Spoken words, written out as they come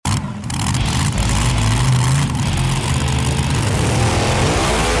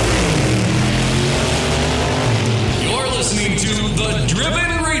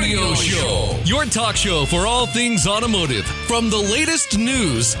talk show for all things automotive, from the latest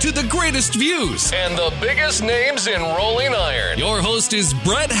news to the greatest views and the biggest names in rolling iron. Your host is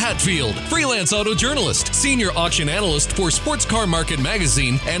Brett Hatfield, freelance auto journalist, senior auction analyst for Sports Car Market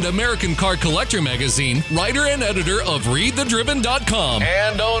Magazine and American Car Collector Magazine, writer and editor of ReadTheDriven.com,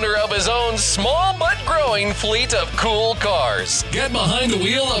 and owner of his own small but growing fleet of cool cars. Get behind the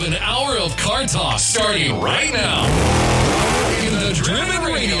wheel of an hour of car talk starting right now in the Driven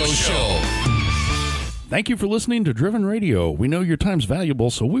Radio Show. Thank you for listening to Driven Radio. We know your time's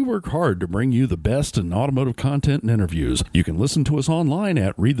valuable, so we work hard to bring you the best in automotive content and interviews. You can listen to us online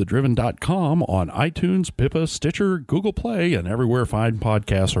at readthedriven.com, on iTunes, Pippa, Stitcher, Google Play, and everywhere fine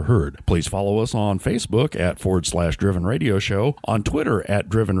podcasts are heard. Please follow us on Facebook at /Driven Radio Show, on Twitter at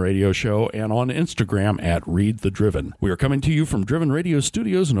Driven Radio Show, and on Instagram at Read the Driven. We are coming to you from Driven Radio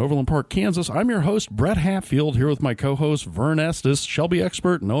Studios in Overland Park, Kansas. I'm your host, Brett Hatfield, here with my co-host, Vern Estes, Shelby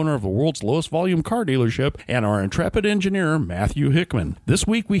expert and owner of the world's lowest volume car dealership, and our intrepid engineer, Matthew Hickman. This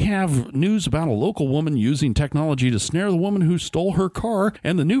week we have news about a local woman using technology to snare the woman who stole her car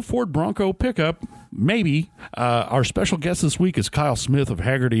and the new Ford Bronco pickup. Maybe. Our special guest this week is Kyle Smith of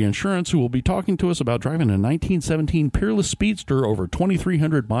Haggerty Insurance, who will be talking to us about driving a 1917 Peerless Speedster over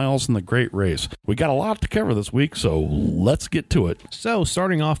 2,300 miles in the Great Race. We got a lot to cover this week, so let's get to it. So,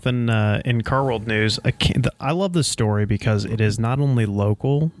 starting off in Car World News, I love this story because it is not only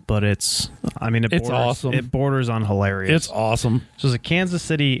local, but it's awesome. It borders on hilarious. It's awesome. So, there's a Kansas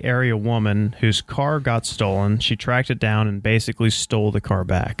City area woman whose car got stolen. She tracked it down and basically stole the car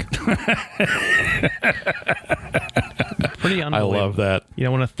back. Pretty unbelievable. I love that. You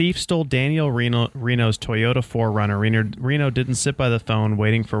know, when a thief stole Daniel Reno's Toyota 4Runner, Reno didn't sit by the phone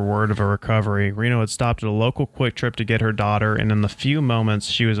waiting for word of a recovery. Reno had stopped at a local Quick Trip to get her daughter, and in the few moments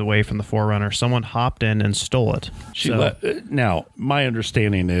she was away from the 4Runner, someone hopped in and stole it. Now, my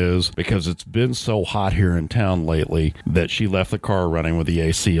understanding is, because it's been so hot here in town lately, that she left the car running with the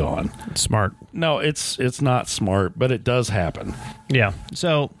AC on. Smart. No, it's not smart, but it does happen. Yeah.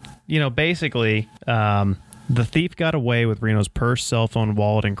 So, basically, the thief got away with Reno's purse, cell phone,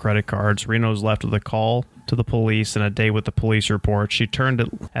 wallet, and credit cards. Reno was left with a call to the police and a day with the police report. She turned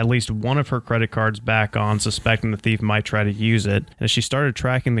at least one of her credit cards back on, suspecting the thief might try to use it. And as she started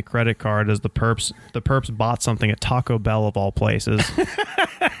tracking the credit card, as the perps bought something at Taco Bell of all places.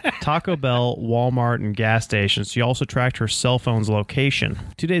 Taco Bell, Walmart, and gas stations. She also tracked her cell phone's location.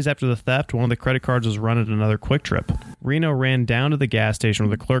 2 days after the theft, one of the credit cards was run at another Quick Trip. Reno ran down to the gas station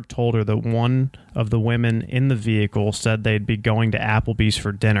where the clerk told her that one of the women in the vehicle said they'd be going to Applebee's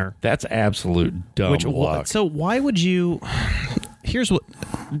for dinner. That's absolute dumb luck. So why would you... Here's what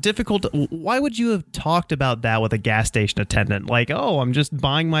difficult. Why would you have talked about that with a gas station attendant? Like, oh, I'm just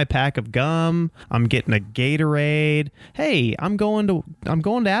buying my pack of gum. I'm getting a Gatorade. Hey, I'm going to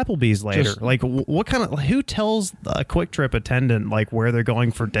Applebee's later. What kind of? Who tells a Quick Trip attendant like where they're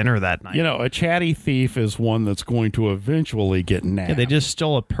going for dinner that night? A chatty thief is one that's going to eventually get nabbed. Yeah, they just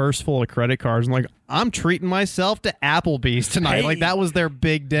stole a purse full of credit cards and I'm treating myself to Applebee's tonight. Hey. That was their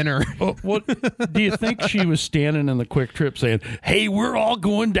big dinner. What do you think she was standing in the Quick Trip saying, hey, we're all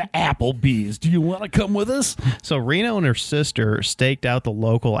going to Applebee's. Do you want to come with us? So Reno and her sister staked out the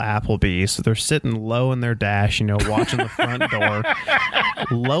local Applebee's. So they're sitting low in their dash, watching the front door.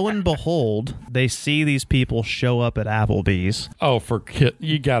 Lo and behold, they see these people show up at Applebee's. Oh,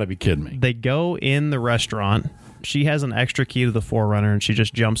 you got to be kidding me. They go in the restaurant. She has an extra key to the 4Runner, and she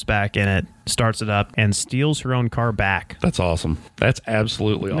just jumps back in it, starts it up, and steals her own car back. That's awesome. That's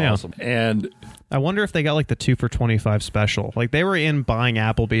absolutely awesome. And I wonder if they got the 2 for $25 special. They were in buying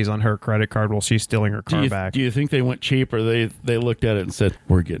Applebee's on her credit card while she's stealing her car back. Do you think they went cheap, or they looked at it and said,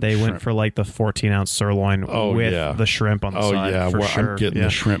 we're getting They shrimp. went for the 14-ounce sirloin with the shrimp on the side. Oh, yeah. For sure. I'm getting the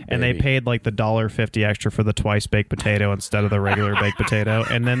shrimp, baby. And they paid the $1.50 extra for the twice-baked potato instead of the regular baked potato.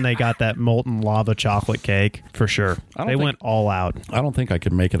 And then they got that molten lava chocolate cake, for sure. They went all out. I don't think I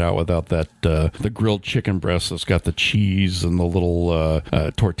could make it out without that, the grilled chicken breast that's got the cheese and the little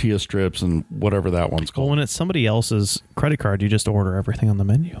tortilla strips and whatever that one's called. Well, when it's somebody else's credit card, you just order everything on the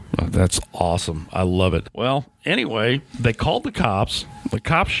menu. Oh, that's awesome. I love it. Well, anyway, they called the cops. The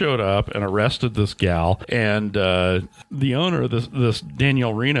cops showed up and arrested this gal, and the owner of this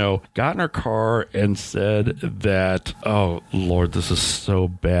Danielle Reno got in her car and said that, oh, Lord, this is so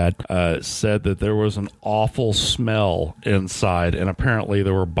bad, said that there was an awful smell inside, and apparently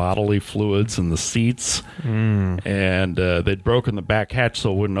there were bodily fluids in the seats, and they'd broken the back hatch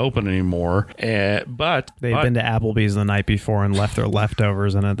so it wouldn't open anymore, and But they'd been to Applebee's the night before and left their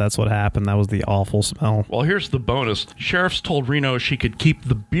leftovers in it. That's what happened. That was the awful smell. Well, here's the bonus. Sheriffs told Reno she could keep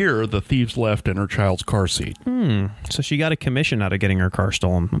the beer the thieves left in her child's car seat. So she got a commission out of getting her car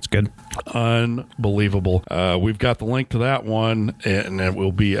stolen. That's good. Unbelievable. We've got the link to that one, and it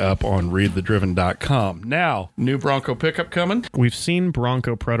will be up on readthedriven.com. Now, new Bronco pickup coming? We've seen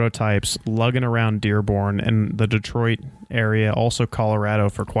Bronco prototypes lugging around Dearborn and the Detroit area, also Colorado,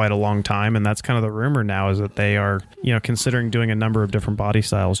 for quite a long time, and that's kind of the rumor now, is that they are, considering doing a number of different body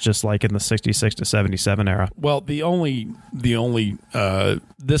styles, just like in the 66 to 77 era. Well, the only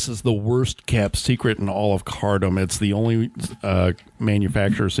this is the worst kept secret in all of cardom. It's the only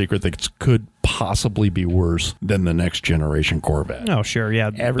manufacturer secret that could possibly be worse than the next generation Corvette. Oh, sure,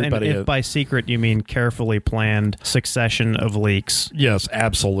 yeah. Everybody, and if by secret you mean carefully planned succession of leaks. Yes,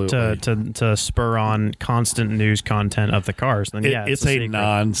 absolutely. To spur on constant news content of the cars, then it's a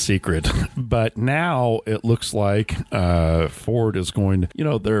non-secret. But now it looks like Ford is going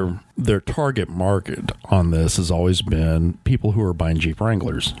to, their target market on this has always been people who are buying Jeep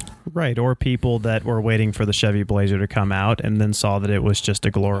Wranglers. Right, or people that were waiting for the Chevy Blazer to come out and then saw that it was just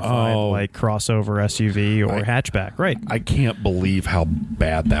a glorified crossover SUV or hatchback. Right. I can't believe how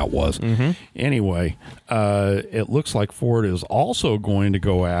bad that was. Mm-hmm. Anyway, it looks like Ford is also going to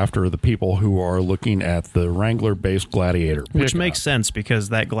go after the people who are looking at the Wrangler-based Gladiator pickup. Which makes sense because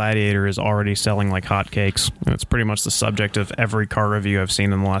that Gladiator is already selling like hotcakes. It's pretty much the subject of every car review I've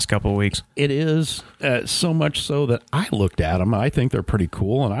seen in the last couple of weeks. It is, so much so that I looked at them. I think they're pretty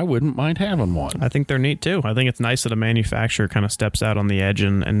cool, and I wouldn't mind having one. I think they're neat too. I think it's nice that a manufacturer kind of steps out on the edge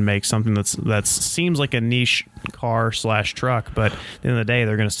and makes something that seems like a niche car / truck, but at the end of the day,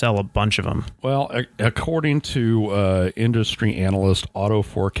 they're going to sell a bunch of them. Well, according to industry analyst Auto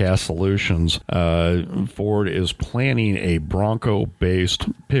Forecast Solutions, Ford is planning a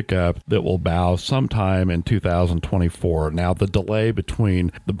Bronco-based pickup that will bow sometime in 2024. Now, the delay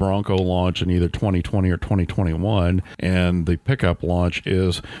between the Bronco launch in either 2020 or 2021 and the pickup launch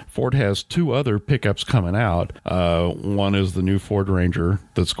is Ford has two other pickups coming out. One is the new Ford Ranger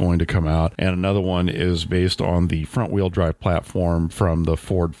that's going to come out, and another one is based on the front-wheel drive platform from the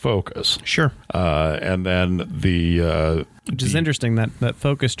Ford Focus. Sure. And then which is interesting that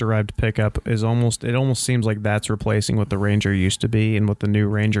Focus-derived pickup is almost seems like that's replacing what the Ranger used to be, and what the new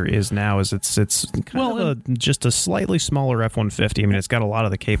Ranger is now is it's kind of just a slightly smaller F-150. I mean, it's got a lot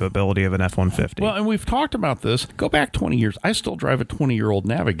of the capability of an F-150. Well, and we've talked about this. Go back 20 years. I still drive a 20-year-old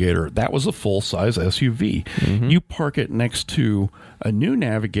Navigator. That was a full-size SUV. Mm-hmm. You park it next to a new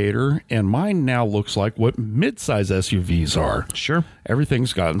Navigator, and mine now looks like what mid-size SUVs are. Sure.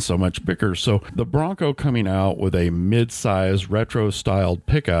 Everything's gotten so much bigger. So the Bronco coming out with a mid-size retro-styled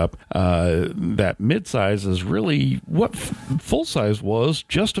pickup, that mid-size is really what full-size was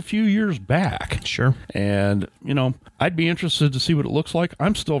just a few years back. Sure. And, I'd be interested to see what it looks like.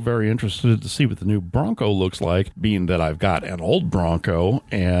 I'm still very interested to see what the new Bronco looks like, being that I've got an old Bronco.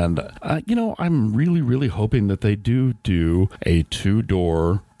 And, I'm really, really hoping that they do a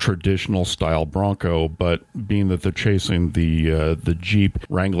two-door traditional style Bronco, but being that they're chasing the Jeep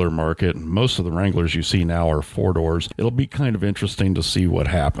Wrangler market, and most of the Wranglers you see now are four doors, it'll be kind of interesting to see what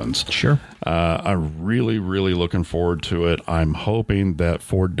happens. Sure. I'm really, really looking forward to it. I'm hoping that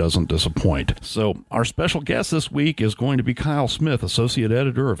Ford doesn't disappoint. So our special guest this week is going to be Kyle Smith, associate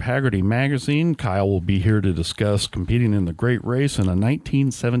editor of Hagerty Magazine. Kyle will be here to discuss competing in the Great Race in a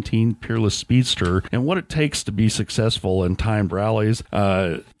 1917 Peerless Speedster and what it takes to be successful in timed rallies.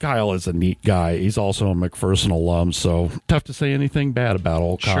 Kyle is a neat guy. He's also a McPherson alum, so tough to say anything bad about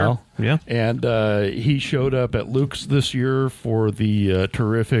old Kyle. Sure. Yeah. And he showed up at Luke's this year for the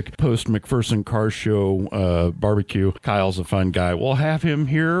terrific post-McPherson Car Show barbecue. Kyle's a fun guy. We'll have him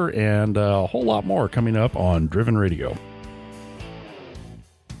here and a whole lot more coming up on Driven Radio.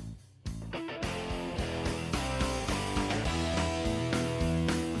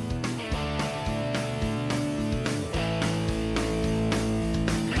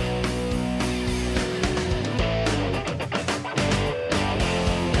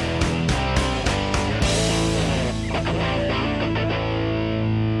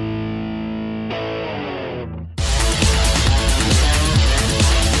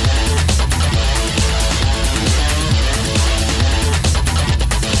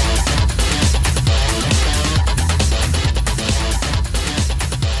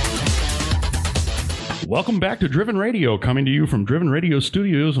 Welcome back to Driven Radio, coming to you from Driven Radio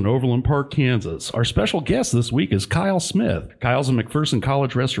Studios in Overland Park, Kansas. Our special guest this week is Kyle Smith. Kyle's a McPherson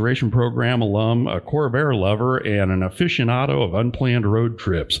College Restoration Program alum, a Corvair lover, and an aficionado of unplanned road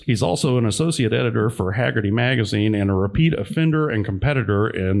trips. He's also an associate editor for Hagerty Magazine and a repeat offender and competitor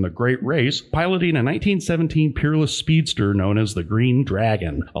in the Great Race, piloting a 1917 Peerless Speedster known as the Green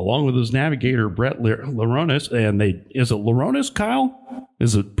Dragon, along with his navigator Brett Laronis. And is it Laronis, Kyle?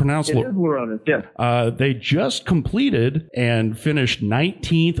 Is it pronounced? It is Laronis, yes. They just completed and finished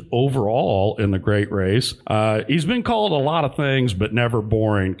 19th overall in the Great Race. He's been called a lot of things, but never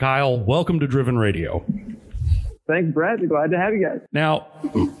boring. Kyle, welcome to Driven Radio. Thanks, Brett. Glad to have you guys. Now,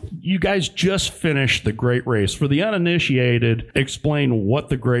 you guys just finished the Great Race. For the uninitiated, explain what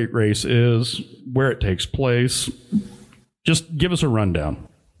the Great Race is, where it takes place. Just give us a rundown.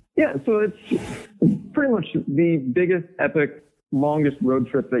 Yeah, so it's pretty much the biggest, epic, longest road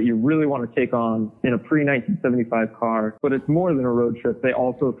trip that you really want to take on in a pre-1975 car, but it's more than a road trip. They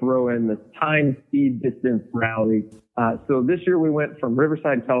also throw in the time, speed, distance rally. So this year we went from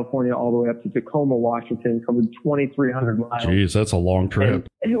Riverside, California, all the way up to Tacoma, Washington, covered 2,300 miles. Jeez, that's a long trip.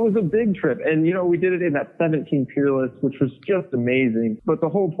 And it was a big trip. And, we did it in that 17 Peerless, which was just amazing. But the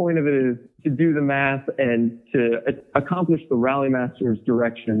whole point of it is to do the math and to accomplish the Rally Master's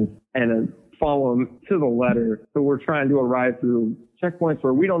directions and follow them to the letter. So we're trying to arrive through checkpoints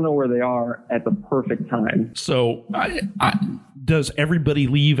where we don't know where they are at the perfect time. So does everybody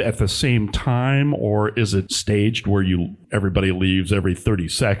leave at the same time, or is it staged where everybody leaves every 30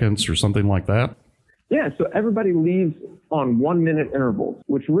 seconds or something like that? Yeah, so everybody leaves on 1 minute intervals,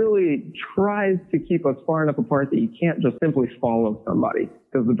 which really tries to keep us far enough apart that you can't just simply follow somebody,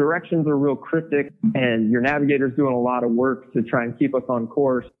 because the directions are real cryptic and your navigator's doing a lot of work to try and keep us on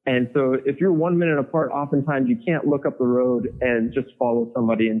course. And so if you're 1 minute apart, oftentimes you can't look up the road and just follow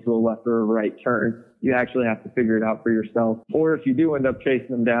somebody into a left or a right turn. You actually have to figure it out for yourself. Or if you do end up chasing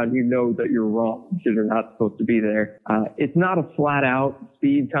them down, you know that you're wrong because you're not supposed to be there. It's not a flat out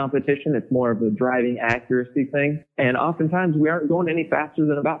speed competition. It's more of a driving accuracy thing. And oftentimes we aren't going any faster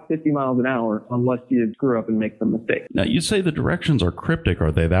than about 50 miles an hour unless you screw up and make some mistakes. Now, you say the directions are cryptic.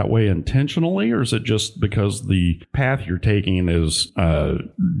 Are they that way intentionally, or is it just because the path you're taking is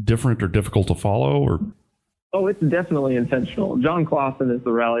different or difficult to follow? Or Oh, it's definitely intentional. John Clausen is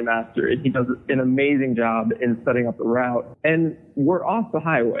the rally master, and he does an amazing job in setting up the route. And we're off the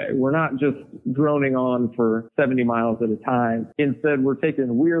highway. We're not just droning on for 70 miles at a time. Instead, we're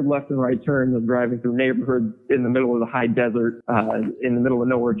taking weird left and right turns and driving through neighborhoods in the middle of the high desert, in the middle of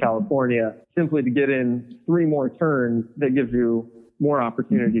nowhere, California, simply to get in 3 more turns that gives you more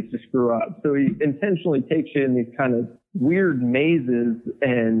opportunities to screw up. So he intentionally takes you in these kind of weird mazes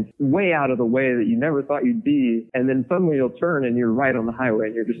and way out of the way that you never thought you'd be. And then suddenly you'll turn and you're right on the highway,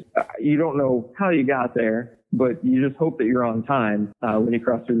 and you're just, you don't know how you got there, but you just hope that you're on time when you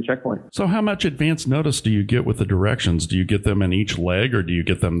cross through the checkpoint. So how much advance notice do you get with the directions? Do you get them in each leg, or do you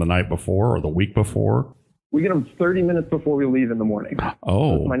get them the night before or the week before? We get them 30 minutes before we leave in the morning.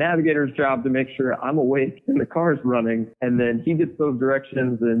 Oh. So it's my navigator's job to make sure I'm awake and the car's running, and then he gets those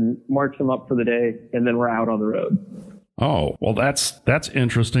directions and marks them up for the day, and then we're out on the road. Oh, well, that's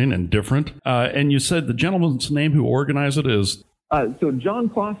interesting and different. And you said the gentleman's name who organized it is? So John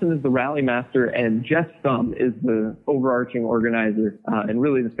Clausen is the rally master, and Jeff Thumb is the overarching organizer and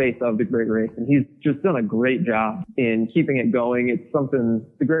really the face of the Great Race. And he's just done a great job in keeping it going. It's something,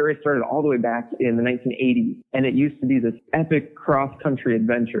 the Great Race started all the way back in the 1980s, and it used to be this epic cross-country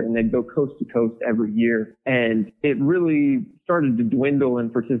adventure, and they'd go coast to coast every year. And it really started to dwindle in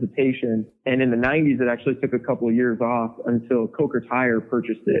participation. And in the 90s, it actually took a couple of years off until Coker Tire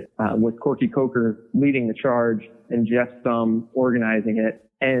purchased it, with Corky Coker leading the charge and Jeff Thumb organizing it.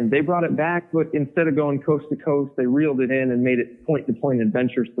 And they brought it back, but instead of going coast to coast, they reeled it in and made it point-to-point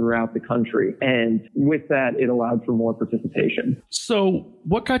adventures throughout the country. And with that, it allowed for more participation. So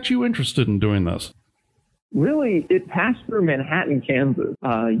what got you interested in doing this? Really, it passed through Manhattan, Kansas,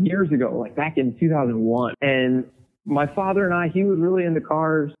 years ago, like back in 2001. And my father and I, he was really into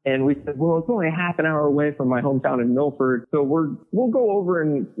cars, and we said, well, it's only a half an hour away from my hometown in Milford, so we'll go over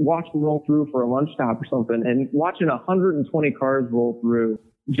and watch them roll through for a lunch stop or something. And watching 120 cars roll through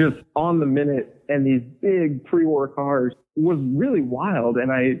just on the minute, and these big pre-war cars, was really wild. And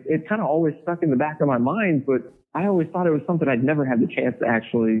it kind of always stuck in the back of my mind, but I always thought it was something I'd never had the chance to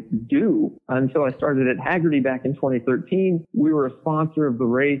actually do until I started at Hagerty back in 2013. We were a sponsor of the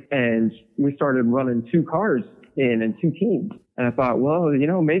race, and we started running 2 cars in 2 teams. And I thought, well,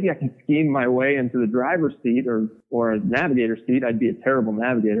 maybe I can scheme my way into the driver's seat or a navigator's seat. I'd be a terrible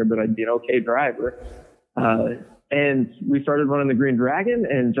navigator, but I'd be an okay driver. And we started running the Green Dragon,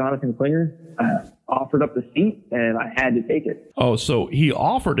 and Jonathan Klinger, offered up the seat, and I had to take it. Oh, so he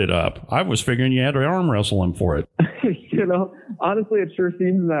offered it up. I was figuring you had to arm wrestle him for it. Honestly, it sure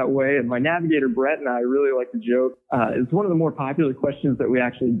seems that way. And my navigator, Brett, and I really like to joke. It's one of the more popular questions that we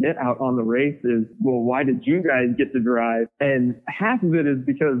actually get out on the race is, well, why did you guys get to drive? And half of it is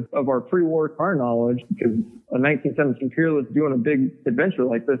because of our pre-war car knowledge, because a 1917 Peerless doing a big adventure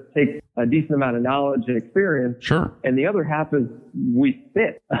like this takes a decent amount of knowledge and experience. Sure. And the other half is we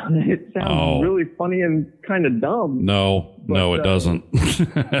fit. It sounds really funny and kind of dumb. No, it doesn't.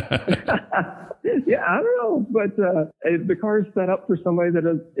 Yeah, I don't know, but the car is set up for somebody that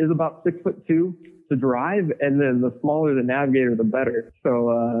is about 6'2" to drive, and then the smaller the navigator, the better.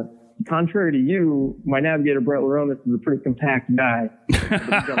 So, contrary to you, my navigator, Brett Laronis, is a pretty compact guy.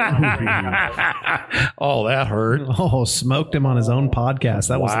 Oh, that hurt. Oh, smoked him on his own podcast.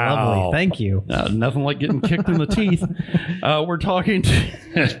 That was lovely. Thank you. Nothing like getting kicked in the teeth. We're talking to,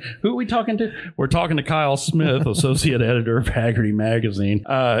 who are we talking to? We're talking to Kyle Smith, associate editor of Hagerty Magazine.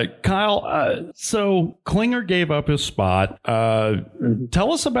 Kyle, so Klinger gave up his spot.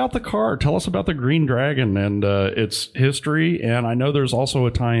 Tell us about the car. Tell us about the Green Dragon and its history. And I know there's also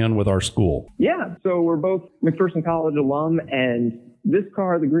a tie-in with our school. Yeah, so we're both McPherson College alum, and this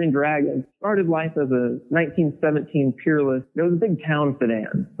car, the Green Dragon, started life as a 1917 Peerless. It was a big town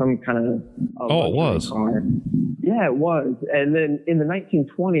sedan, some kind of it was car. Yeah, it was. And then in the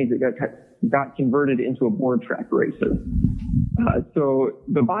 1920s, it got converted into a board track racer. So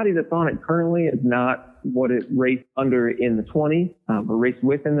the body that's on it currently is not what it raced under in the 20s, or raced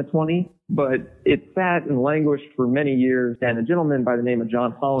with in the 20s, but it sat and languished for many years. And a gentleman by the name of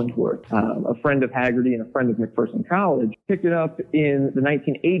John Hollingsworth, a friend of Hagerty and a friend of McPherson College, picked it up in the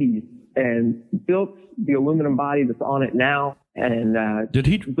 1980s and built the aluminum body that's on it now. And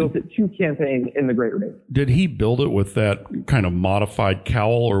built it to campaign in the Great Race. Did he build it with that kind of modified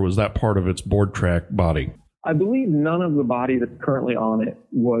cowl, or was that part of its board track body? I believe none of the body that's currently on it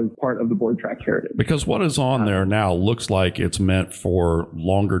was part of the board track heritage. Because what is on there now looks like it's meant for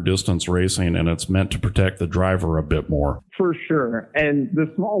longer distance racing, and it's meant to protect the driver a bit more. For sure. And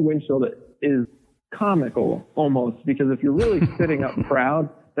the small windshield is comical almost, because if you're really sitting up proud,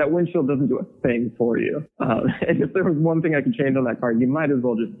 that windshield doesn't do a thing for you. And if there was one thing I could change on that car, you might as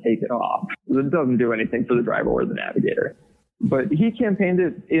well just take it off. It doesn't do anything for the driver or the navigator. But he campaigned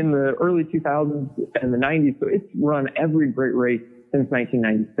it in the early 2000s and the 90s, so it's run every great race since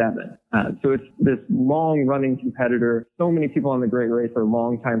 1997. So it's this long-running competitor. So many people on the Great Race are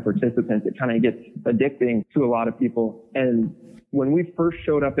long-time participants. It kind of gets addicting to a lot of people. And when we first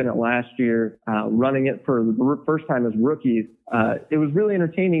showed up in it last year, running it for the first time as rookies, it was really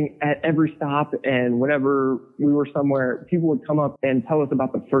entertaining at every stop. And whenever we were somewhere, people would come up and tell us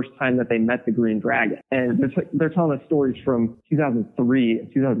about the first time that they met the Green Dragon. And they're telling us stories from 2003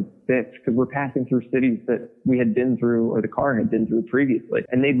 and 2006, because we're passing through cities that we had been through or the car had been through previously.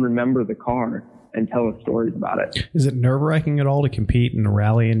 And they'd remember the car and tell us stories about it. Is it nerve-wracking at all to compete in a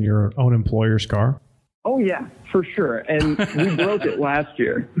rally in your own employer's car? Oh, yeah, for sure. And we broke it last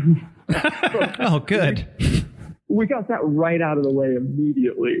year. Oh, good. We got that right out of the way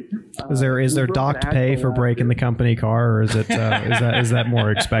immediately. Is there docked pay for breaking the company car, or is it is that more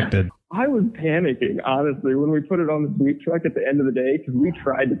expected? I was panicking, honestly, when we put it on the sweep truck at the end of the day, because we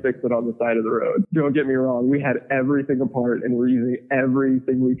tried to fix it on the side of the road. Don't get me wrong. We had everything apart and we're using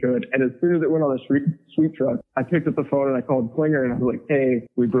everything we could. And as soon as it went on the sweep truck, I picked up the phone and I called Klinger and I was like, hey,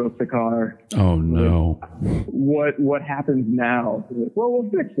 we broke the car. Oh, no. What happens now? Like, well,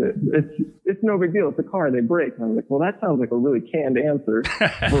 we'll fix it. It's no big deal. It's a car. They break. And I was like, well, that sounds like a really canned answer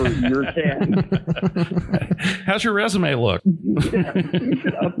for your can. How's your resume look? Yeah, we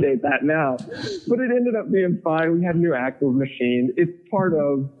should update that now. But it ended up being fine. We had a new axles machine. It's part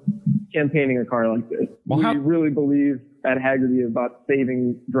of campaigning a car like this. We really believe at Hagerty about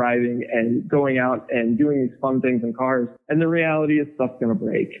saving driving and going out and doing these fun things in cars. And the reality is stuff's going to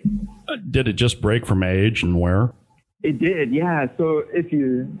break. Did it just break from age and wear? It did, yeah. So if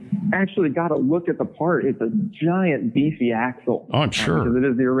you actually got to look at the part, it's a giant beefy axle. Oh, I'm sure. Because it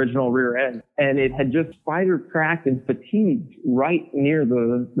is the original rear end. And it had just spider cracked and fatigued right near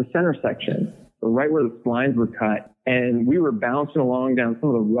the center section, so right where the splines were cut. And we were bouncing along down some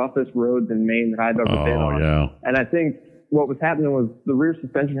of the roughest roads in Maine that I've ever been on. Yeah. And I think what was happening was the rear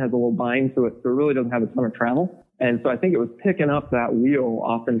suspension has a little bind to it, so it really doesn't have a ton of travel. And so I think it was picking up that wheel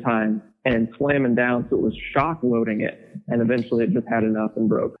oftentimes and slamming down, so it was shock loading it, and eventually it just had enough and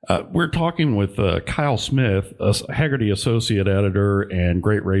broke. We're talking with Kyle Smith, a Hagerty Associate Editor and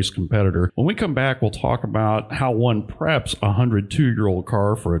Great Race competitor. When we come back, we'll talk about how one preps a 102-year-old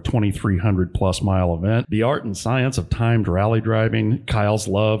car for a 2,300-plus mile event, the art and science of timed rally driving, Kyle's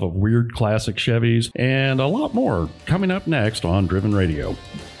love of weird classic Chevys, and a lot more coming up next on Driven Radio.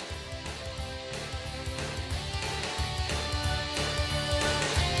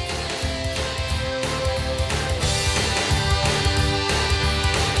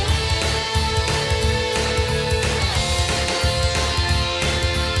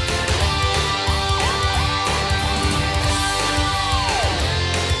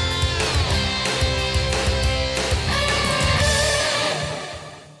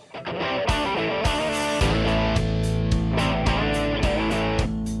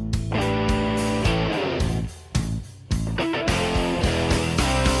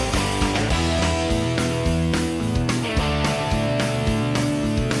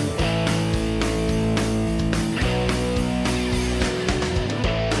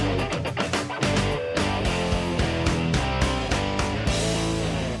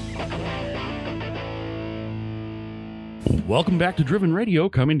 Welcome back to Driven Radio,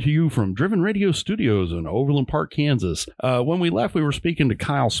 coming to you from Driven Radio Studios in Overland Park, Kansas. When we left, we were speaking to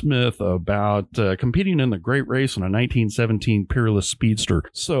Kyle Smith about competing in the Great Race on a 1917 Peerless Speedster.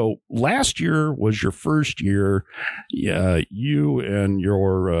 So last year was your first year. You and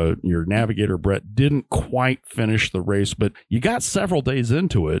your navigator, Brett, didn't quite finish the race, but you got several days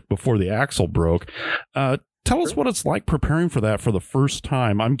into it before the axle broke. Tell us what it's like preparing for that for the first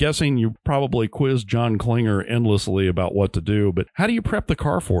time. I'm guessing you probably quizzed John Klinger endlessly about what to do, but how do you prep the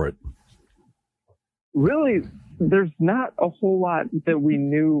car for it? Really, there's not a whole lot that we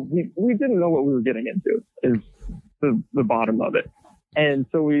knew. We didn't know what we were getting into, is the bottom of it. And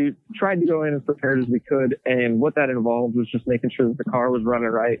so we tried to go in as prepared as we could. And what that involved was just making sure that the car was running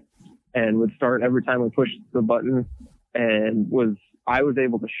right and would start every time we pushed the button, and I was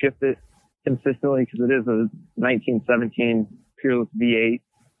able to shift it consistently because it is a 1917 Peerless V8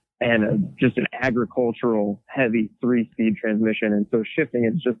 and just an agricultural heavy 3-speed transmission. And so shifting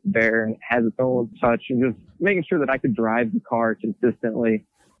it's just there and it has its own touch, and just making sure that I could drive the car consistently.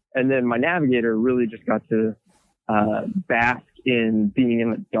 And then my navigator really just got to bask in being in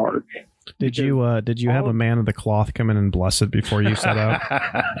the dark. Did you have a man of the cloth come in and bless it before you set out?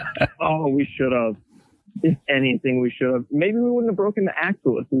 Oh, we should have. If anything, we should have. Maybe we wouldn't have broken the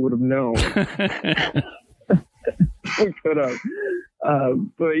axle if we would have known. We could have.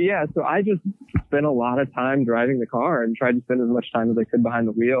 But yeah, so I just spent a lot of time driving the car and tried to spend as much time as I could behind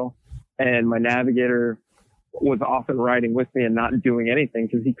the wheel. And my navigator was often riding with me and not doing anything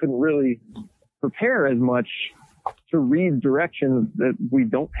because he couldn't really prepare as much to read directions that we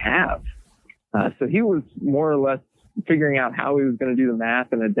don't have. So he was more or less figuring out how he was going to do the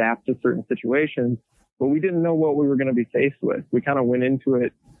math and adapt to certain situations. But we didn't know what we were going to be faced with. We kind of went into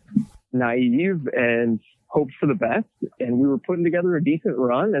it naive and hoped for the best. And we were putting together a decent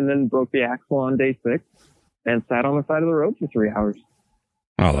run and then broke the axle on day 6 and sat on the side of the road for 3 hours.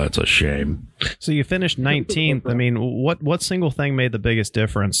 Oh, that's a shame. So you finished 19th. I mean, what single thing made the biggest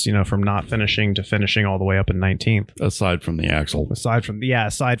difference, from not finishing to finishing all the way up in 19th? Aside from the axle. Aside from,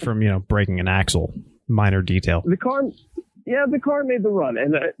 breaking an axle. Minor detail. The car made the run.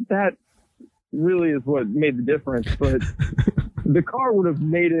 And that really is what made the difference, but the car would have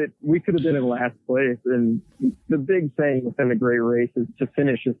made it. We could have been in last place. And the big saying within a great race is to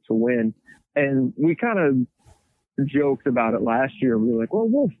finish is to win. And we kind of joked about it last year. We were like, well,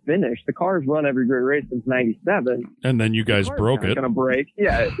 we'll finish. The car's run every great race since 97. And then you guys broke it. Going to break.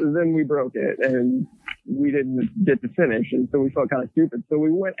 Yeah. Then we broke it and we didn't get to finish. And so we felt kind of stupid. So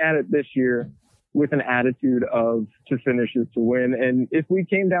we went at it this year with an attitude of to finish is to win. And if we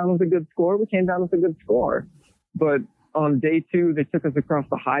came down with a good score, we came down with a good score. But on day 2, they took us across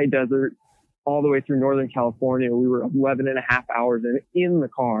the high desert all the way through Northern California. We were 11 and a half hours in the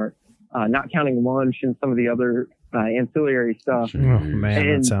car, not counting lunch and some of the other ancillary stuff. Oh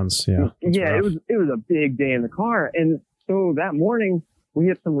man, that sounds, yeah, rough. It was a big day in the car. And so that morning we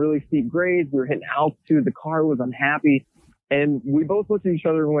hit some really steep grades. We were hitting altitude. The car was unhappy. And we both looked at each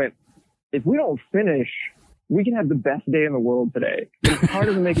other and went, if we don't finish, we can have the best day in the world today. If the car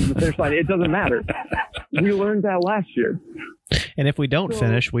doesn't make it to the finish line, it doesn't matter. We learned that last year. And if we don't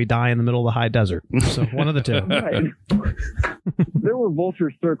finish, we die in the middle of the high desert. So one of the two. Right. There were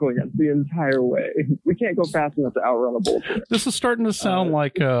vultures circling us the entire way. We can't go fast enough to outrun a vulture. This is starting to sound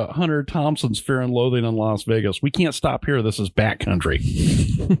like Hunter Thompson's Fear and Loathing in Las Vegas. We can't stop here. This is backcountry.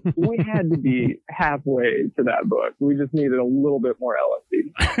 We had to be halfway to that book. We just needed a little bit more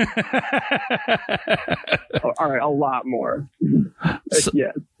LSD. All right, a lot more.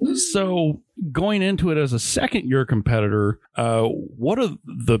 Yes. So going into it as a second-year competitor, what are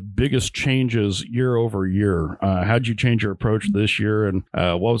the biggest changes year over year? How'd you change your approach this year, and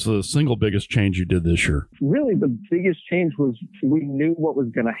what was the single biggest change you did this year? Really, the biggest change was we knew what was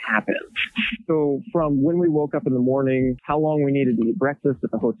going to happen. So from when we woke up in the morning, how long we needed to eat breakfast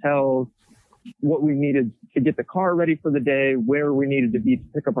at the hotels, what we needed to get the car ready for the day, where we needed to be to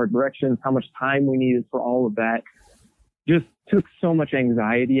pick up our directions, how much time we needed for all of that, just took so much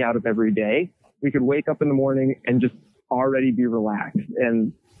anxiety out of every day. We could wake up in the morning and just already be relaxed.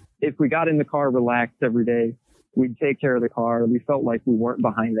 And if we got in the car relaxed every day, we'd take care of the car. We felt like we weren't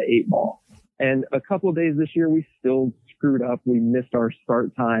behind the 8 ball. And a couple of days this year, we still screwed up. We missed our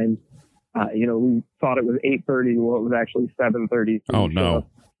start time. We thought it was 8:30. Well, it was actually 7:30. So oh, no.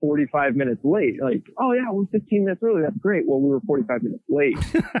 45 minutes late. Like, oh, yeah, we're 15 minutes early. That's great. Well, we were 45 minutes late.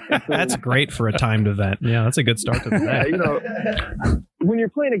 So, that's great for a timed event. Yeah, that's a good start to the day. When you're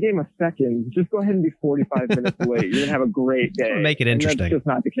playing a game of seconds, just go ahead and be 45 minutes late. You're going to have a great day. Make it interesting. And that's just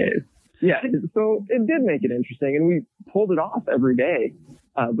not the case. Yeah, so it did make it interesting, and we pulled it off every day.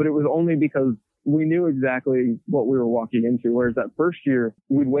 But it was only because we knew exactly what we were walking into. Whereas that first year,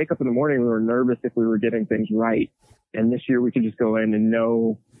 we'd wake up in the morning, we were nervous if we were getting things right. And this year we could just go in and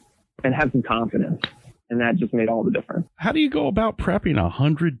know and have some confidence. And that just made all the difference. How do you go about prepping a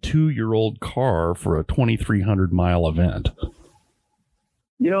 102-year-old car for a 2,300-mile event?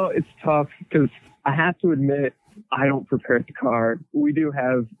 It's tough because I have to admit, I don't prepare the car. We do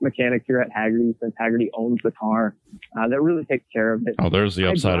have mechanics here at Hagerty, since Hagerty owns the car, that really takes care of it. Oh, there's the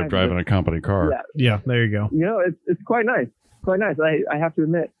upside of driving a company car. Yeah, there you go. It's quite nice. Quite nice, I have to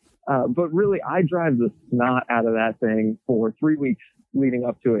admit. But really, I drive the snot out of that thing for 3 weeks leading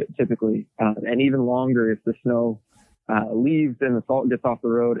up to it, typically, and even longer if the snow leaves and the salt gets off the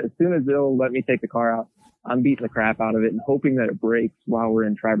road. As soon as they'll let me take the car out, I'm beating the crap out of it and hoping that it breaks while we're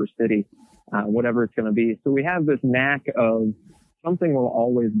in Traverse City, whatever it's going to be. So we have this knack of something will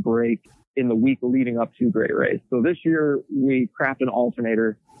always break in the week leading up to Great Race. So this year, we crapped an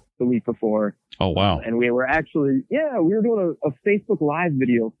alternator the week before. Oh, wow. And we were actually, we were doing a Facebook Live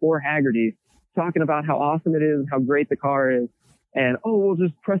video for Hagerty talking about how awesome it is, how great the car is. And, we'll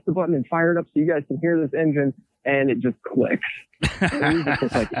just press the button and fire it up so you guys can hear this engine. And it just clicks. We just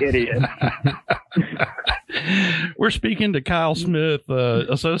look like idiots. We're speaking to Kyle Smith,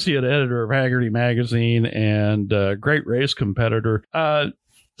 associate editor of Hagerty Magazine and great race competitor.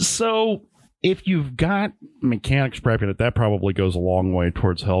 So if you've got mechanics prepping it, that probably goes a long way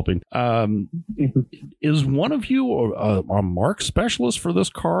towards helping. Is one of you a mark specialist for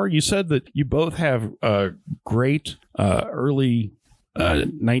this car? You said that you both have great early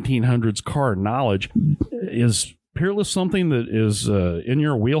 1900s car knowledge. Is Peerless something that is in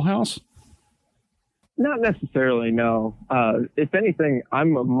your wheelhouse? Not necessarily, no. If anything,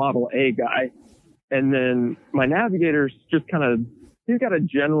 I'm a Model A guy. And then my navigator's just he's got a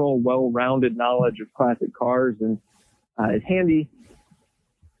general, well-rounded knowledge of classic cars and is handy.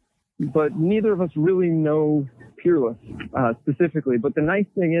 But neither of us really know Peerless specifically. But the nice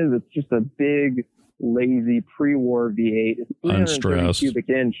thing is it's just a big, lazy pre-war V8. It's 330 cubic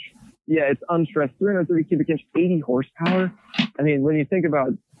inch. Yeah, it's unstressed, 330 cubic inch, 80 horsepower. I mean, when you think about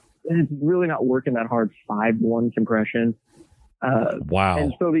it, it's really not working that hard, 5-to-1 compression. Wow.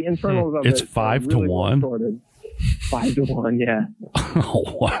 And so the internals of it's it 5 really to 1? 5-to-1, yeah. Oh,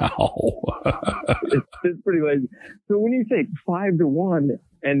 wow. It's pretty lazy. So when you take 5-to-1,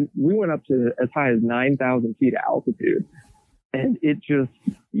 and we went up to as high as 9,000 feet of altitude, and it just,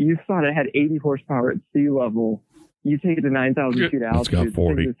 you thought it had 80 horsepower at sea level. You take it to 9,000 feet of altitude, it's got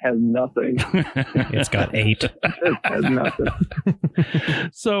 40. It just has nothing. It's got 8. It has nothing.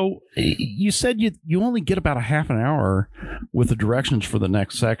 So you said you only get about a half an hour with the directions for the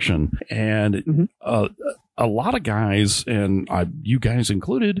next section. And a lot of guys, and you guys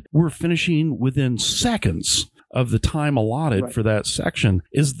included, were finishing within seconds of the time allotted for that section.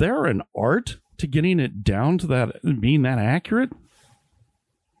 Is there an art to getting it down to that, being that accurate?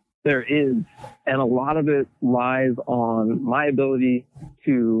 There is, and a lot of it lies on my ability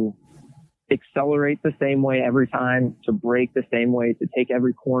to accelerate the same way every time, to brake the same way, to take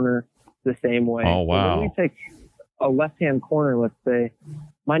every corner the same way. Oh, wow. So when we take a left-hand corner, let's say,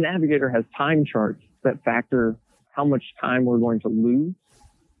 my navigator has time charts that factor how much time we're going to lose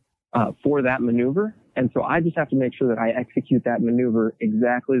for that maneuver. And so I just have to make sure that I execute that maneuver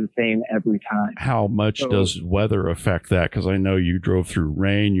exactly the same every time. How much does weather affect that? Because I know you drove through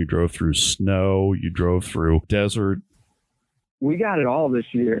rain, you drove through snow, you drove through desert. We got it all this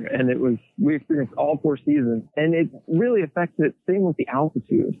year, and we experienced all 4 seasons, and it really affects it. Same with the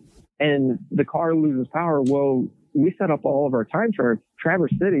altitude, and the car loses power. Well, we set up all of our time charts.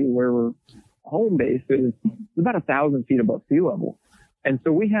 Traverse City, where we're home base, is about 1,000 feet above sea level, and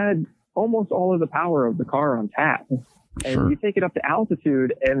so we had almost all of the power of the car on tap. And Sure. we take it up to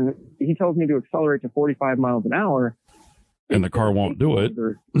altitude, and he tells me to accelerate to 45 miles an hour, And the car won't do it.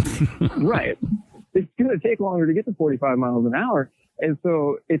 Right. It's going to take longer to get to 45 miles an hour. And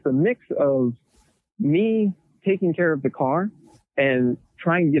so it's a mix of me taking care of the car and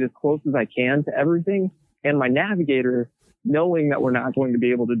trying to get as close as I can to everything, and my navigator knowing that we're not going to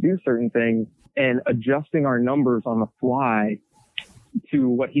be able to do certain things and adjusting our numbers on the fly to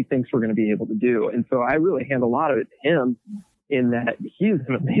what he thinks we're going to be able to do. And so I really hand a lot of it to him, in that he's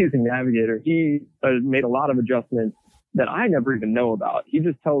an amazing navigator. He made a lot of adjustments that I never even know about. He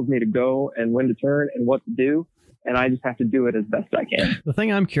just tells me to go and when to turn and what to do, and I just have to do it as best I can. The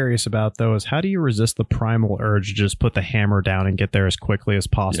thing I'm curious about, though, is how do you resist the primal urge to just put the hammer down and get there as quickly as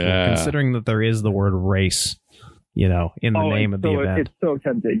possible, considering that there is the word race, in the name of the event? It's so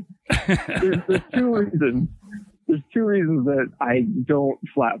tempting. There's 2 reasons. There's 2 reasons that I don't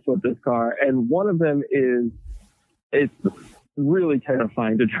flat foot this car, and one of them is it's really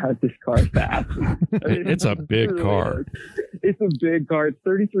terrifying to drive this car fast. It's a big car. It's a big car. It's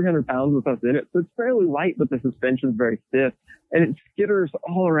 3,300 pounds with us in it, so it's fairly light, but the suspension's very stiff, and it skitters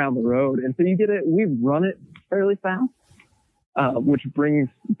all around the road. And so we run it fairly fast, which brings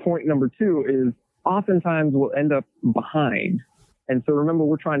point number 2 is oftentimes we'll end up behind. And so remember,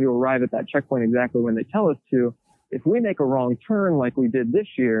 we're trying to arrive at that checkpoint exactly when they tell us to. If we make a wrong turn like we did this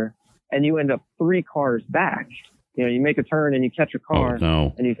year, and you end up 3 cars back, you make a turn and you catch a car,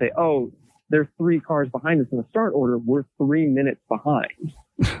 and you say, oh, there's 3 cars behind us in the start order. We're 3 minutes behind.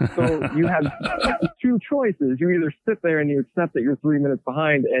 So you have 2 choices. You either sit there and you accept that you're 3 minutes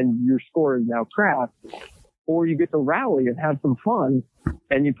behind and your score is now crap, or you get to rally and have some fun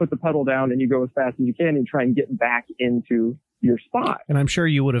and you put the pedal down and you go as fast as you can and try and get back into your spot. And I'm sure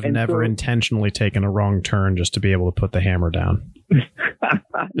you would have never intentionally taken a wrong turn just to be able to put the hammer down.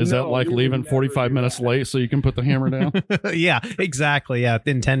 Is that like leaving 45 minutes late so you can put the hammer down? Yeah, exactly. Yeah,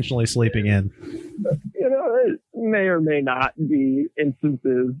 intentionally sleeping in. It may or may not be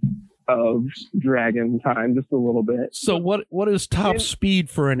instances of dragging time just a little bit. So what is top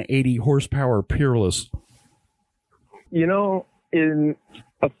speed for an 80 horsepower Peerless? In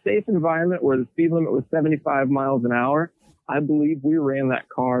a safe environment where the speed limit was 75 miles an hour, I believe we ran that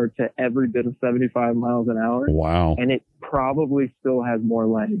car to every bit of 75 miles an hour. Wow. And it probably still has more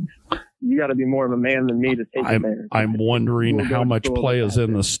legs. You got to be more of a man than me to take it there. I'm wondering how much play is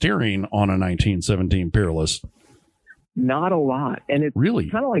in the steering on a 1917 Peerless. Not a lot. And it's really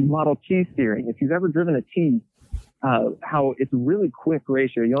kind of like Model T steering. If you've ever driven a T, how it's really quick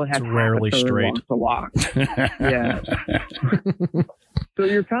ratio. You only have rarely half a turn straight to lock. Yeah. So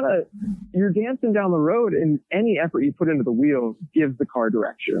you're dancing down the road, and any effort you put into the wheel gives the car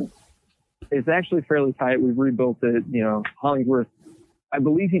direction. It's actually fairly tight. We've rebuilt it. Hollingsworth, I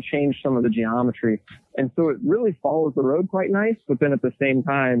believe he changed some of the geometry. And so it really follows the road quite nice, but then at the same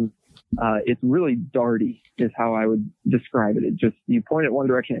time, it's really darty is how I would describe it. It just, you point it one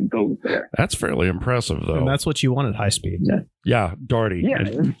direction and goes there. That's fairly impressive, though. And that's what you want at high speed. Yeah, darty.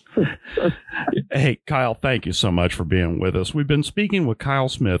 Yeah. Hey, Kyle, thank you so much for being with us. We've been speaking with Kyle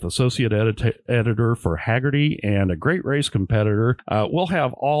Smith, Associate Editor for Hagerty and a great race competitor. We'll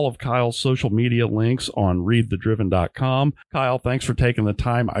have all of Kyle's social media links on readthedriven.com. Kyle, thanks for taking the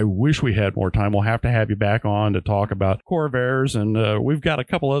time. I wish we had more time. We'll have to have you back on to talk about Corvairs, and we've got a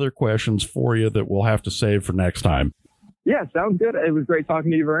couple other questions for you that we'll have to save for next time. Yeah, sounds good. It was great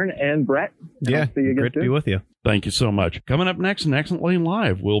talking to you, Vern and Brett. Yeah, see you again great to be with you. Thank you so much. Coming up next in Excellent Lane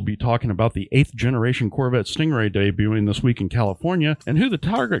Live, we'll be talking about the 8th generation Corvette Stingray debuting this week in California and who the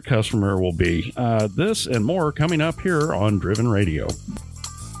target customer will be. This and more coming up here on Driven Radio.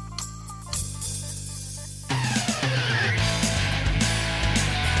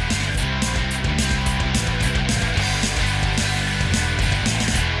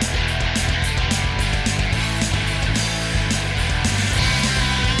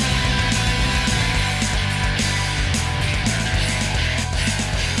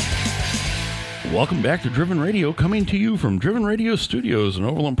 Welcome back to Driven Radio, coming to you from Driven Radio Studios in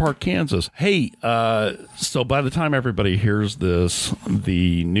Overland Park, Kansas. Hey, so by the time everybody hears this,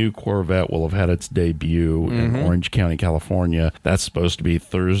 the new Corvette will have had its debut in Orange County, California. That's supposed to be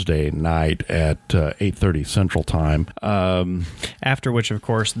Thursday night at 8:30 Central Time. After which, of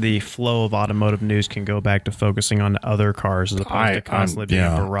course, the flow of automotive news can go back to focusing on other cars as opposed to constantly being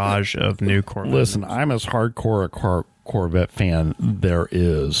a barrage of new Corvettes. Listen, I'm as hardcore a Corvette fan there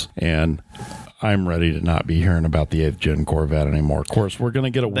is, and I'm ready to not be hearing about the 8th gen Corvette anymore. Of course, we're going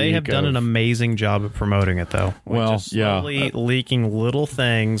to get a week. They have done an amazing job of promoting it, though. Well, slowly leaking little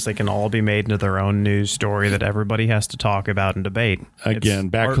things that can all be made into their own news story that everybody has to talk about and debate. Again,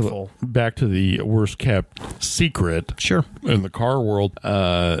 back to the worst kept secret, in the car world,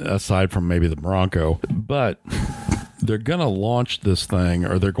 aside from maybe the Bronco, but. They're going to launch this thing,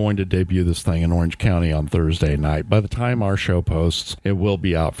 or they're going to debut this thing in Orange County on Thursday night. By the time our show posts, it will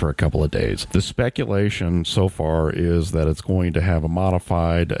be out for a couple of days. The speculation so far is that it's going to have a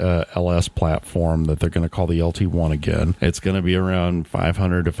modified LS platform that they're going to call the LT1 again. It's going to be around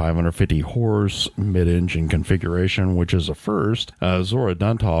 500 to 550 horse mid-engine configuration, which is a first. Zora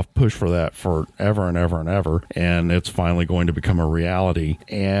Duntov pushed for that forever and ever and ever, and it's finally going to become a reality.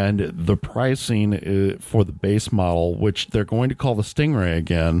 And the pricing for the base model, which they're going to call the Stingray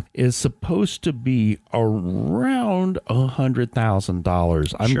again, is supposed to be around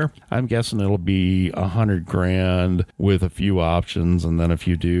 $100,000. I'm guessing it'll be $100,000 with a few options, and then if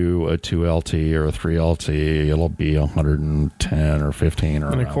you do a 2LT or a 3LT, it'll be 110 or 15.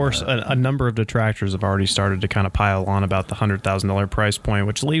 And of course, a number of detractors have already started to kind of pile on about the $100,000 price point,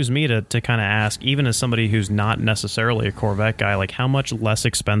 which leaves me to kind of ask, even as somebody who's not necessarily a Corvette guy, like how much less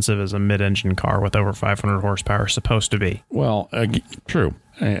expensive is a mid-engine car with over 500 horsepower supposed to be? Well, true.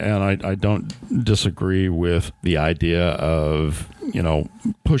 And I don't disagree with the idea of,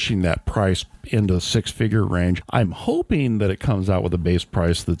 pushing that price into the six-figure range. I'm hoping that it comes out with a base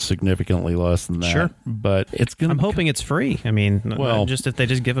price that's significantly less than that. Sure. But it's going to... I'm hoping it's free. I mean, just if they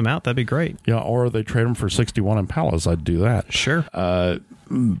just give them out, that'd be great. Yeah, or they trade them for 61 Impalas, I'd do that. Sure.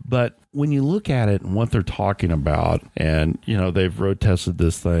 But when you look at it and what they're talking about, and, they've road tested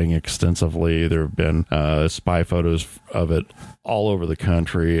this thing extensively. There have been spy photos of it all over the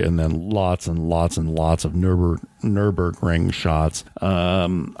country, and then lots and lots and lots of Nürburgring shots.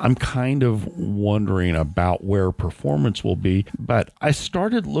 I'm kind of wondering about where performance will be, but I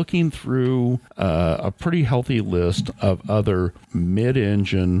started looking through a pretty healthy list of other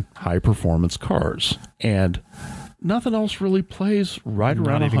mid-engine high-performance cars, and nothing else really plays right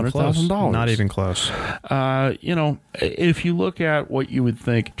around $100,000. Not even close. If you look at what you would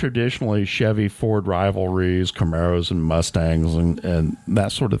think traditionally Chevy Ford rivalries, Camaros and Mustangs and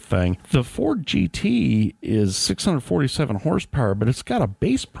that sort of thing, the Ford GT is 647 horsepower, but it's got a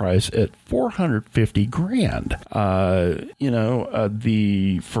base price at $450,000.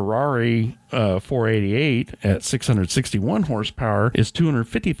 The Ferrari 488 at 661 horsepower is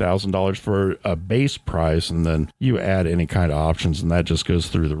 $250,000 for a base price, and then you add any kind of options, and that just goes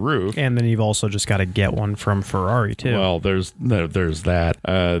through the roof. And then you've also just got to get one from Ferrari too. Well, there's that.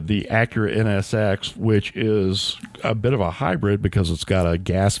 The Acura NSX, which is a bit of a hybrid because it's got a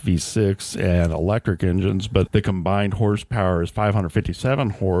gas V6 and electric engines, but the combined horsepower is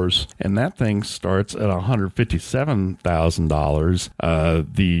 557 horse, and that thing starts at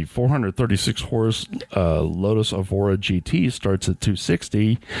 $157,000. The 436 horse Lotus Evora GT starts at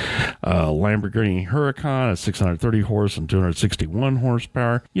 $260,000. Lamborghini Huracan at 630 horse and 261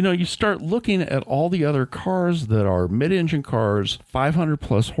 horsepower. You start looking at all the other cars that are mid-engine cars, 500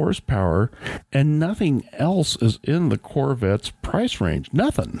 plus horsepower, and nothing else is in the Corvette's price range.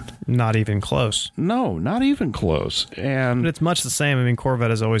 Nothing. Not even close. No, not even close. But it's much the same. I mean, Corvette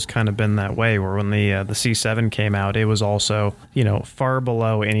has always kind of been that way, where when the C7 came out, it was also, far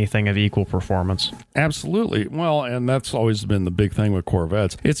below anything of equal performance. Absolutely. Well, and that's always been the big thing with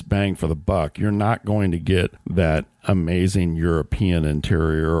Corvettes. It's bang for the buck. You're not going to get that amazing European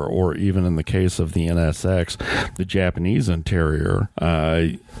interior, or even in the case of the NSX, the Japanese interior.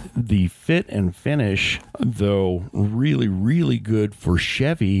 The fit and finish, though really, really good for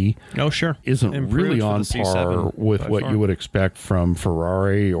Chevy, isn't improved really on par with what you would expect from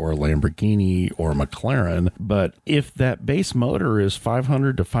Ferrari or Lamborghini or McLaren. But if that base motor is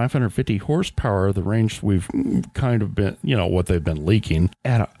 500 to 550 horsepower, the range we've kind of been, what they've been leaking,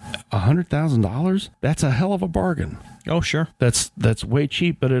 at $100,000, that's a hell of a bargain. Oh, sure. That's way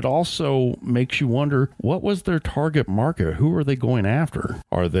cheap, but it also makes you wonder, what was their target market? Who are they going after?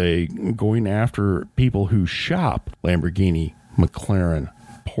 Are they going after people who shop Lamborghini, McLaren,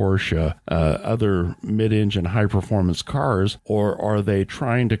 Porsche, other mid-engine high-performance cars, or are they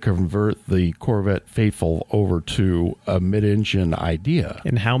trying to convert the Corvette faithful over to a mid-engine idea?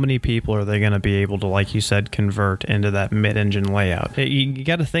 And how many people are they going to be able to, like you said, convert into that mid-engine layout? You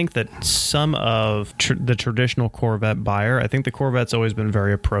got to think that some of the traditional Corvette buyer, I think the Corvette's always been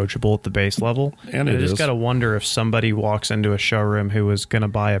very approachable at the base level. And I it just is. got to wonder if somebody walks into a showroom who was going to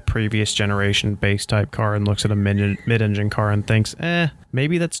buy a previous generation base type car and looks at a mid-engine car and thinks,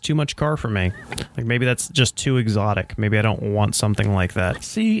 maybe that's too much car for me. Like maybe that's just too exotic. Maybe I don't want something like that.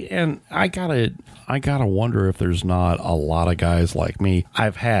 See, and I gotta wonder if there's not a lot of guys like me.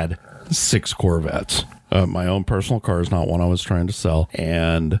 I've had 6 Corvettes. My own personal car is not one I was trying to sell.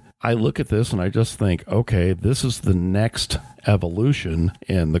 And I look at this and I just think, okay, this is the next evolution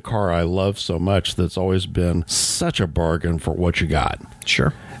in the car I love so much that's always been such a bargain for what you got.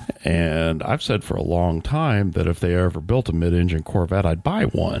 Sure. And I've said for a long time that if they ever built a mid-engine Corvette, I'd buy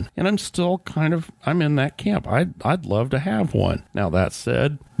one. And I'm still I'm in that camp. I'd love to have one. Now, that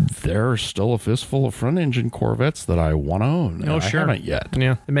said, there are still a fistful of front-engine Corvettes that I want to own. Oh, sure. I haven't yet.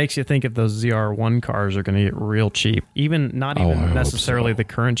 Yeah. It makes you think if those ZR1 cars are going to get real cheap. Not I even hope necessarily so. the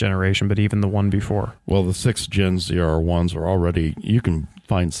current generation, but even the one before. Well, the 6th Gen ZR1s are already, you can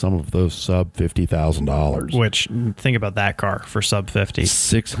find some of those sub $50,000. Which, think about that car for sub 50.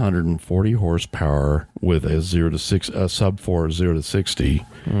 640 horsepower with a sub 4 0 to 60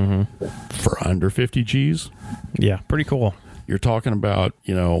 for under 50 G's. Yeah, pretty cool. You're talking about,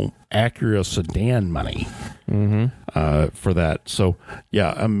 Acura sedan money for that. So,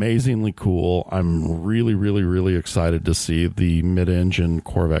 yeah, amazingly cool. I'm really, really, really excited to see the mid-engine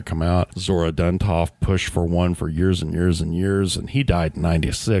Corvette come out. Zora Duntov pushed for one for years and years and years, and he died in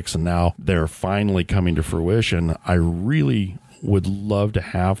 96, and now they're finally coming to fruition. I really would love to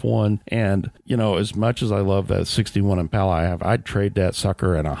have one. And, as much as I love that 61 Impala I have, I'd trade that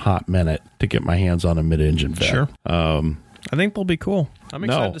sucker in a hot minute to get my hands on a mid-engine Vet. Sure. I think they'll be cool. I'm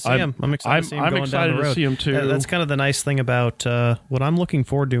excited to see him. I'm excited to see him going down the road. to see him too. That's kind of the nice thing about what I'm looking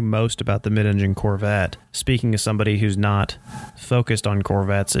forward to most about the mid-engine Corvette. Speaking as somebody who's not focused on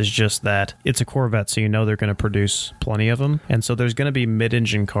Corvettes, is just that it's a Corvette, so they're going to produce plenty of them, and so there's going to be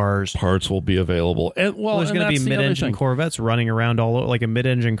mid-engine cars. Parts will be available. And, There's going to be mid-engine Corvettes running around all over. Like a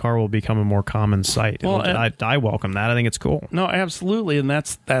mid-engine car will become a more common sight. Well, I welcome that. I think it's cool. No, absolutely, and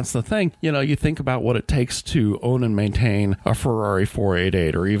that's the thing. You think about what it takes to own and maintain a Ferrari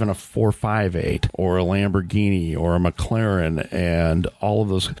 488 or even a 458 or a Lamborghini or a McLaren and all of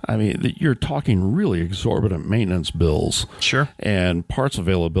those. I mean, you're talking really exorbitant maintenance bills. Sure. And parts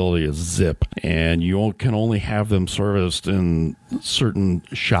availability is zip, and you can only have them serviced in certain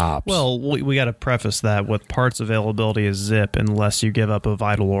shops. Well, we got to preface that with parts availability is zip unless you give up a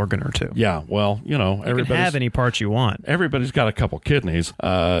vital organ or two. Yeah, well, You can have any parts you want. Everybody's got a couple kidneys,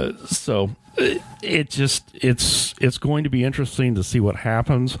 so it's going to be interesting to see what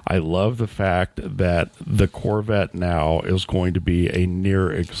happens. I love the fact that the Corvette now is going to be a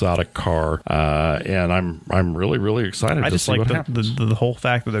near exotic car, and I'm really, really excited to see what happens. the whole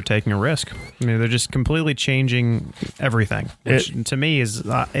fact that they're taking a risk. I mean, they're just completely changing everything, which to me is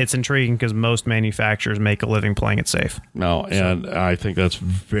it's intriguing because most manufacturers make a living playing it safe. And I think that's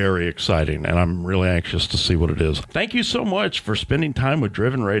very exciting, and I'm really anxious to see what it is. Thank you so much for spending time with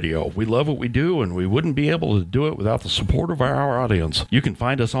Driven Radio. We love what we do, and we wouldn't be able to do it without the support of our audience. You can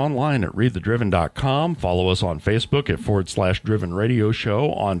find us online at readthedriven.com, follow us on Facebook at /Driven Radio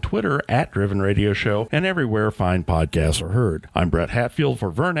Show, on Twitter at Driven Radio Show, and everywhere fine podcasts are heard. I'm Brett Hatfield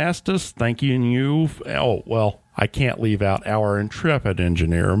for Vern Estes, thanking you. I can't leave out our intrepid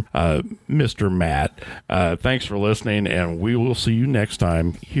engineer, Mr. Matt. Thanks for listening, and we will see you next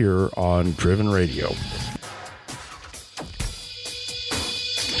time here on Driven Radio.